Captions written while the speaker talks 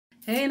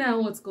Hey now,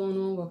 what's going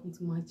on? Welcome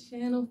to my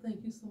channel.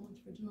 Thank you so much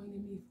for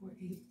joining me for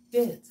a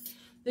bit.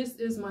 This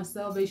is my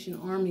Salvation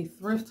Army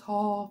thrift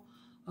haul.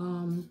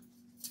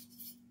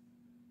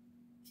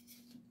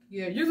 Yeah,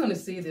 you're going to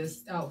see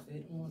this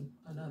outfit on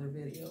another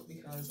video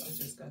because I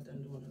just got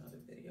done doing another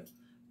video.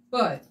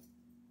 But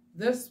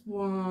this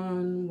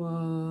one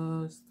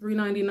was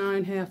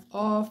 $3.99, half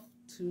off,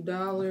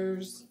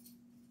 $2.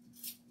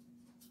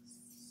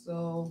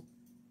 So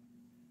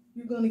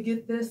you're going to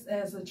get this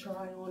as a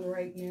try on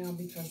right now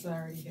because I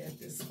already had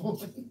this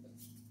on.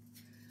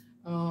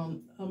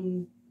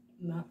 I'm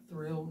not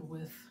thrilled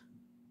with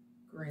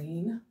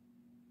green,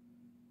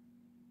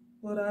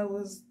 but I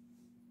was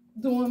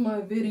doing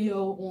my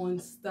video on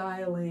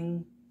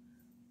styling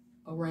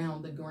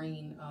around the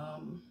green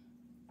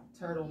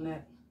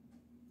turtleneck.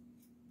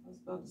 I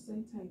was about to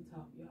say tank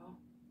top, y'all.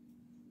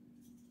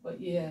 But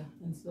yeah,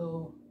 and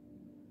so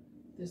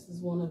this is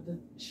one of the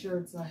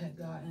shirts I had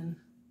gotten.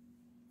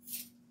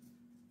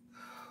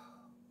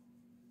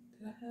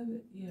 Did I have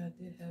it? Yeah, I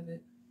did have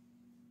it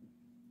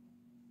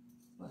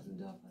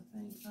buttoned up, I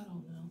think. I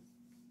don't know.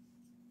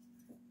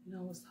 You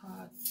know, it's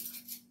hot.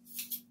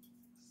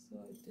 So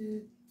I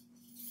did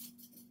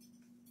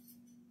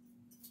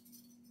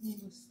pull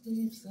the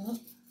sleeves up.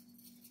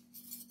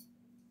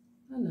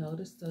 I know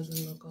this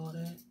doesn't look all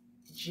that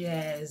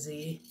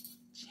jazzy.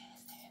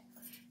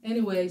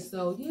 Anyway,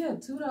 so yeah,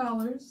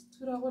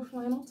 $2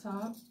 flannel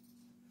top.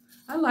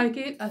 I like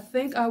it. I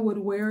think I would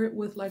wear it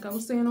with, like I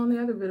was saying on the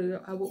other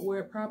video, I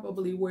would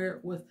probably wear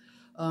it with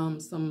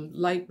some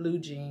light blue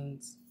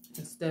jeans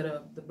instead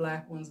of the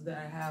black ones that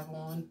I have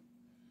on.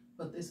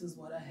 But this is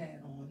what I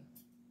had on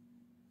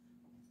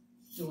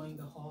doing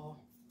the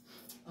haul.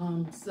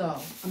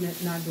 So I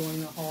meant not doing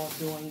the haul,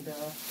 doing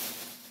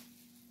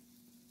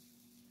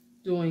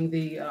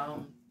the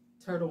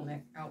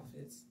turtleneck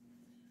outfits.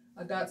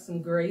 I got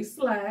some gray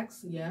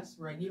slacks. Yes,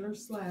 regular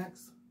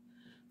slacks.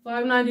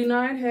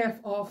 $5.99, half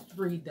off,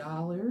 $3.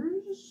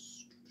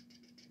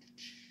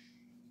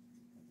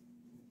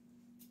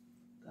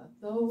 Got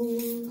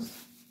those.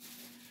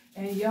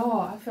 And y'all,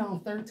 I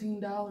found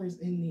 $13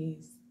 in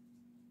these.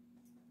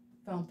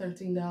 Found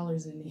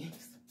 $13 in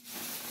these.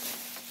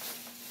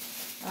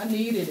 I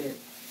needed it.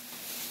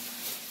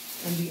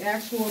 And the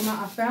actual amount,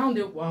 I found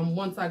it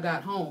once I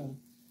got home.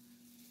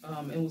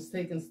 And was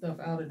taking stuff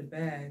out of the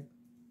bag.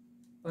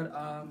 But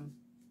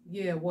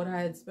yeah, what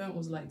I had spent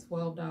was like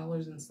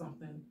 $12 and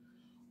something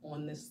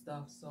on this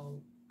stuff.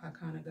 So I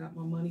kind of got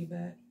my money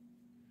back.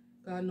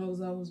 God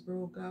knows I was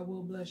broke. God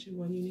will bless you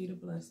when you need a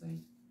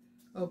blessing.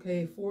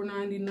 Okay,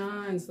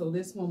 $4.99. So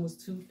this one was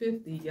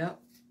 $2.50. Yep.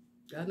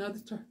 Got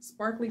another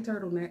sparkly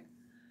turtleneck.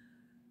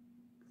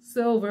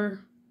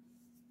 Silver,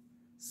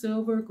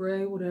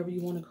 gray, whatever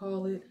you want to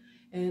call it.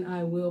 And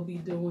I will be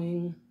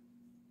doing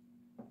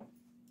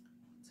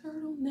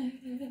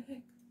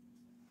turtleneck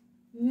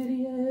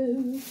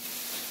video.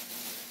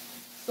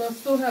 So I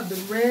still have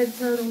the red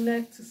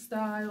turtleneck to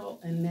style,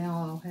 and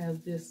now I'll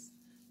have this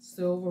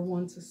silver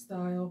one to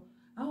style.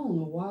 I don't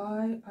know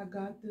why I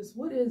got this.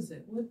 What is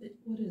it? What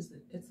is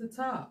it? It's a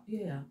top,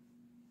 yeah.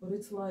 But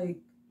it's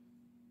like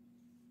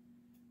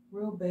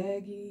real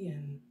baggy,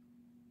 and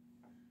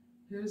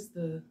here's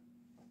the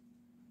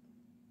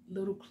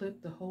little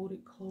clip to hold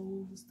it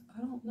closed. I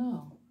don't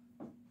know.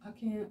 I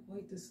can't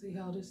wait to see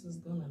how this is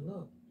gonna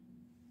look.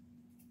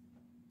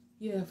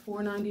 Yeah,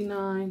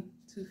 $4.99,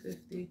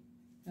 $2.50,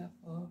 half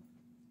off.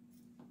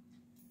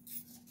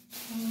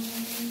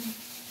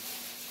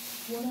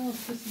 What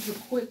else? This is a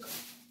quick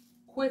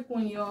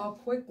one, y'all.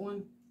 Quick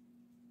one.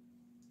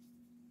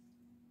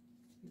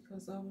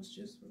 Because I was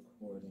just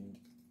recording.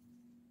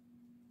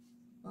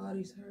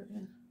 Body's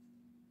hurting.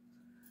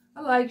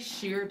 I like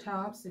sheer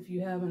tops. If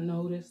you haven't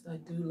noticed, I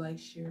do like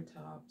sheer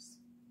tops.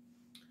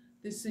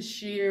 This is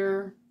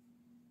sheer.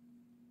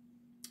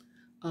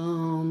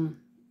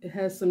 It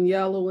has some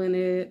yellow in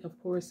it. Of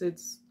course, it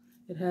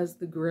has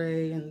the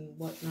gray and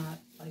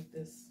whatnot, like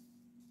this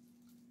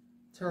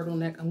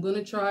turtleneck. I'm going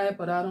to try it,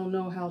 but I don't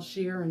know how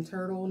sheer and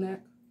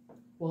turtleneck,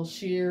 well,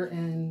 sheer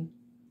and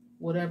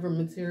whatever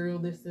material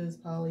this is,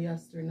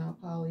 polyester,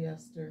 not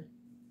polyester,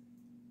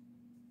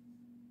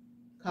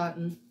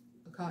 cotton,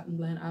 a cotton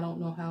blend. I don't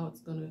know how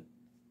it's going to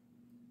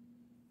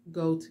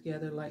go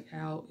together, like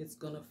how it's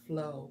going to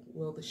flow.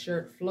 Will the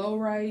shirt flow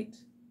right?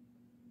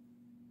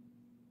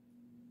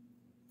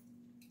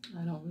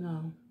 I don't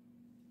know.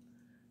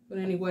 But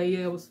anyway,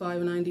 yeah, it was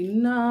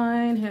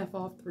 $5.99, half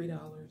off,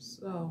 $3.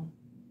 So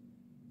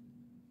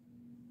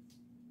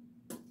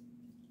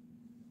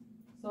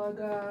I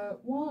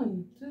got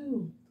 1,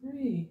 2,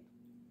 3,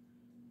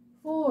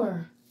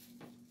 4,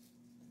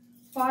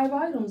 5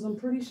 items. I'm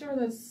pretty sure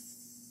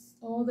that's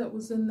all that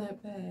was in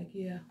that bag,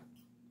 yeah.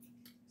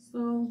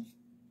 So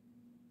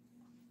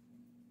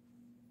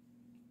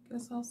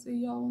guess I'll see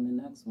y'all in the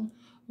next one.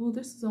 Oh,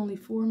 this is only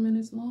 4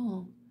 minutes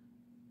long.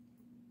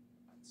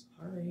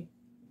 Sorry.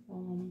 I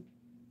don't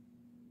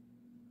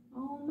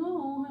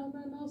know. I have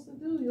nothing else to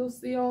do. You'll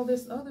see all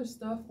this other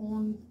stuff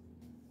on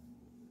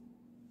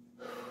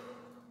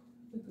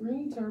the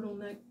green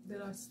turtleneck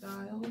that I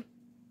styled.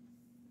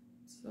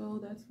 So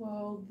that's why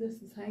all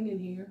this is hanging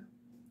here.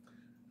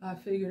 I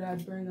figured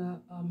I'd bring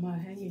my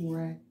hanging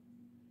rack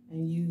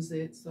and use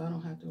it so I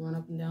don't have to run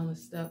up and down the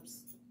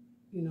steps,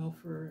 you know,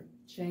 for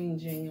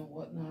changing and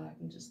whatnot. I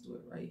can just do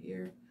it right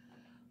here.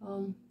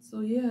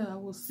 So yeah, I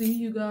will see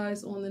you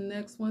guys on the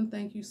next one.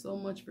 Thank you so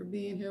much for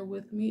being here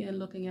with me and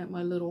looking at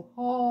my little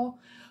haul.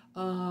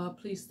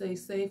 Please stay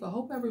safe. I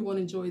hope everyone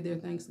enjoyed their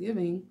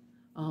Thanksgiving,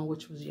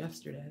 which was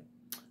yesterday.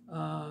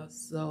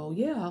 So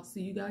yeah, I'll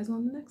see you guys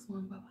on the next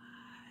one. Bye-bye.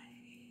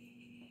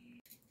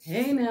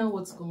 Hey now,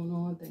 what's going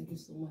on? Thank you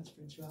so much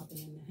for dropping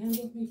in to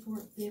hang with me for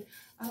a bit.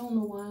 I don't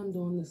know why I'm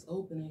doing this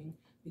opening,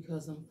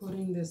 because I'm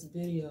putting this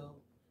video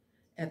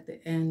at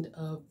the end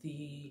of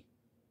the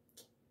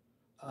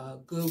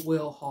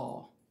Goodwill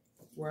haul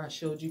where I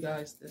showed you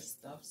guys this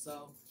stuff.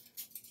 So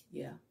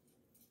yeah,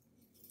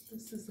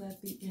 this is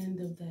at the end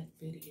of that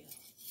video.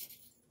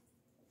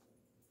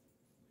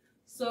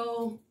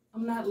 So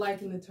I'm not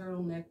liking the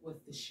turtleneck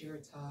with the sheer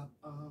top.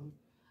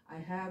 I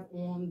have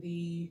on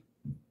the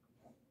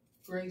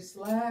gray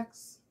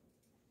slacks.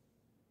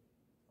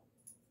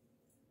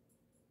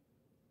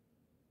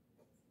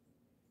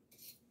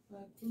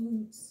 Black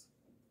boots.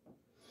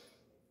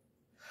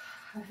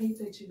 I hate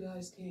that you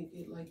guys can't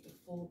get like the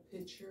full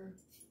picture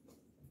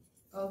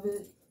of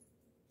it,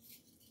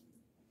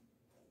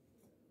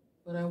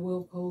 but I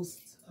will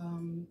post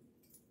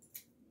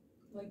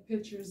like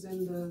pictures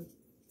in the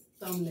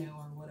thumbnail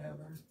or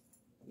whatever.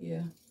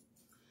 Yeah,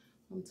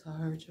 I'm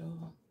tired,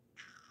 y'all.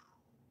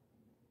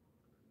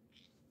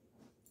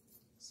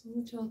 So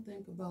what y'all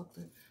think about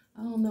the,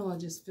 I don't know, I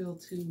just feel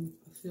too,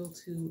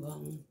 closed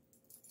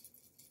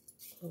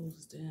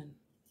in.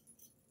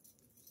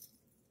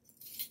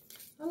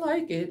 I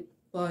like it,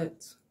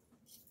 but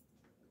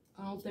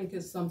I don't think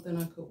it's something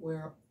I could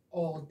wear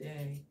all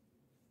day.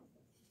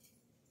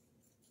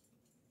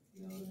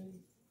 You know what I mean?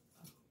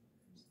 Oh,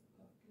 here's the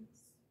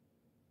pockets.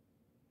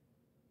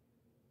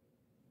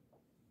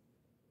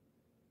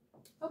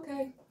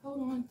 Okay,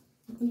 hold on.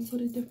 I'm gonna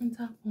put a different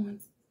top on.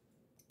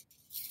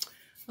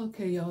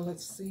 Okay, y'all,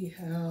 let's see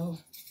how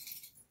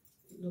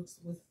it looks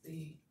with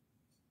the,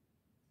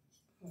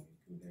 oh, you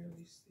can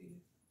barely see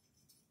it,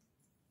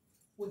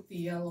 with the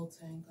yellow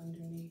tank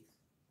underneath.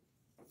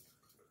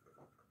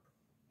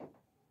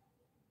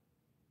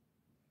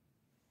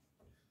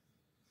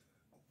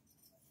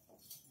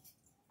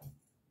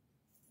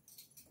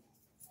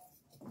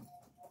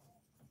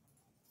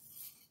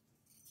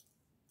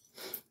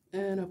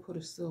 And I put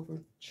a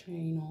silver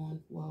chain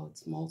on. Well,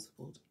 it's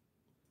multiple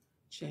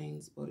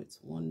chains, but it's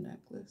one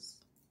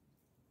necklace.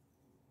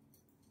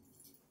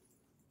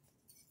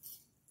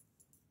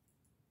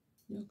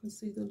 You can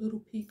see the little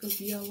peak of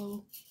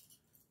yellow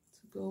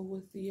to go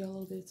with the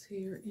yellow that's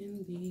here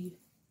in the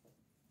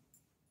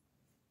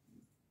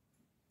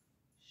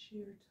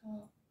sheer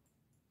top.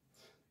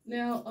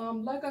 Now,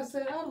 like I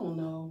said, I don't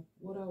know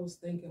what I was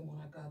thinking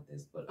when I got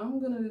this, but I'm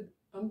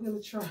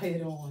gonna try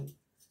it on.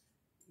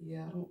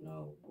 Yeah, I don't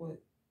know,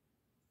 but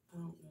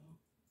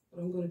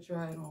I'm gonna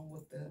try it on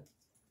with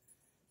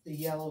the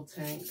yellow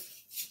tank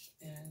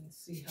and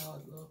see how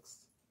it looks.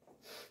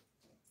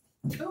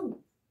 Oh,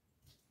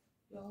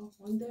 y'all,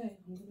 one day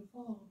I'm gonna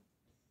fall.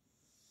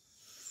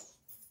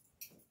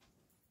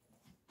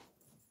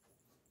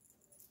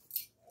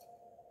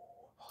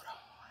 Hold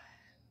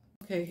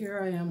on. Okay, here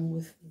I am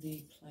with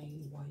the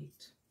plain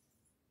white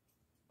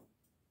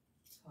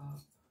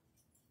top.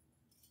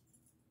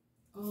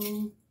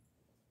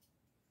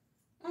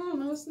 I don't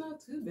know, it's not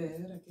too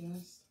bad, I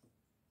guess.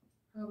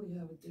 Probably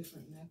have a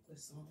different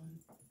necklace on.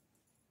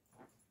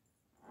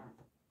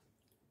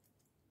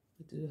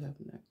 I do have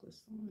a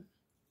necklace on.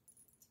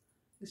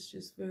 It's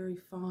just very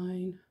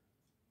fine.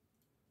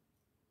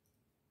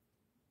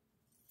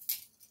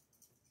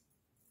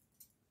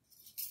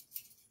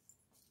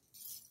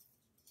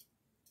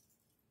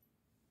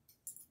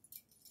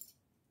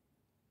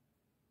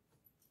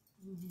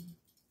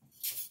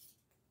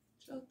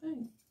 What y'all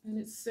think? And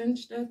it's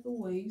cinched at the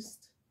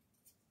waist.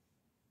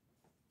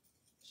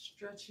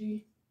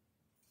 Stretchy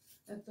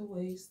at the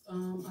waist.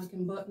 I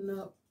can button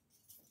up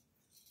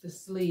the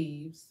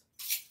sleeves.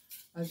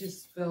 I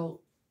just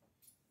felt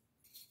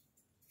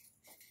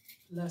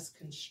less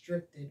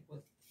constricted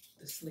with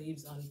the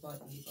sleeves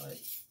unbuttoned, but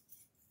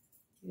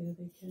yeah,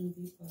 they can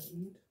be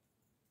buttoned.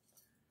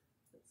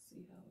 Let's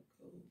see how it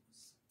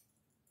goes.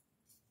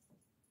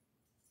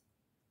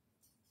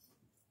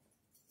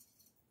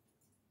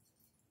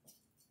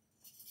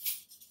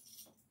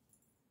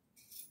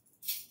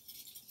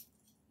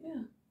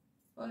 Yeah,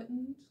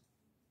 buttoned,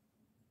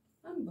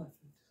 unbuttoned.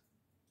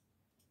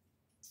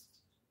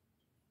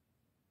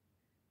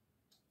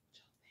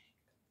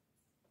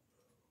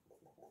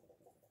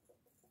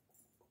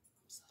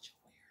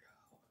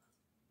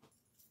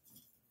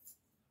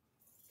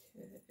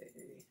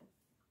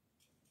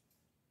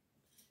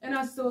 And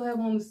I still have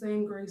on the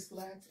same gray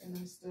slacks, and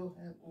I still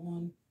have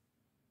on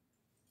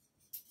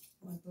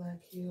my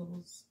black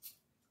heels.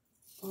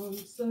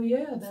 So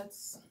yeah,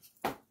 that's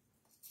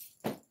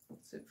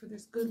it for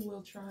this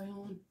Goodwill try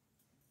on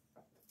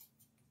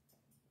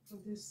for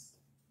this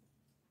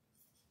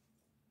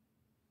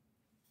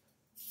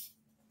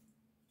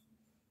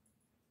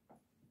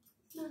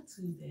Not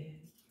too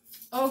bad.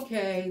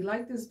 Okay,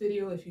 like this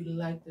video if you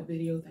liked the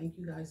video. Thank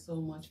you guys so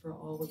much for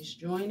always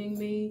joining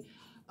me.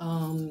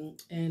 And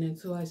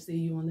until I see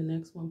you on the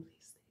next one,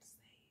 please stay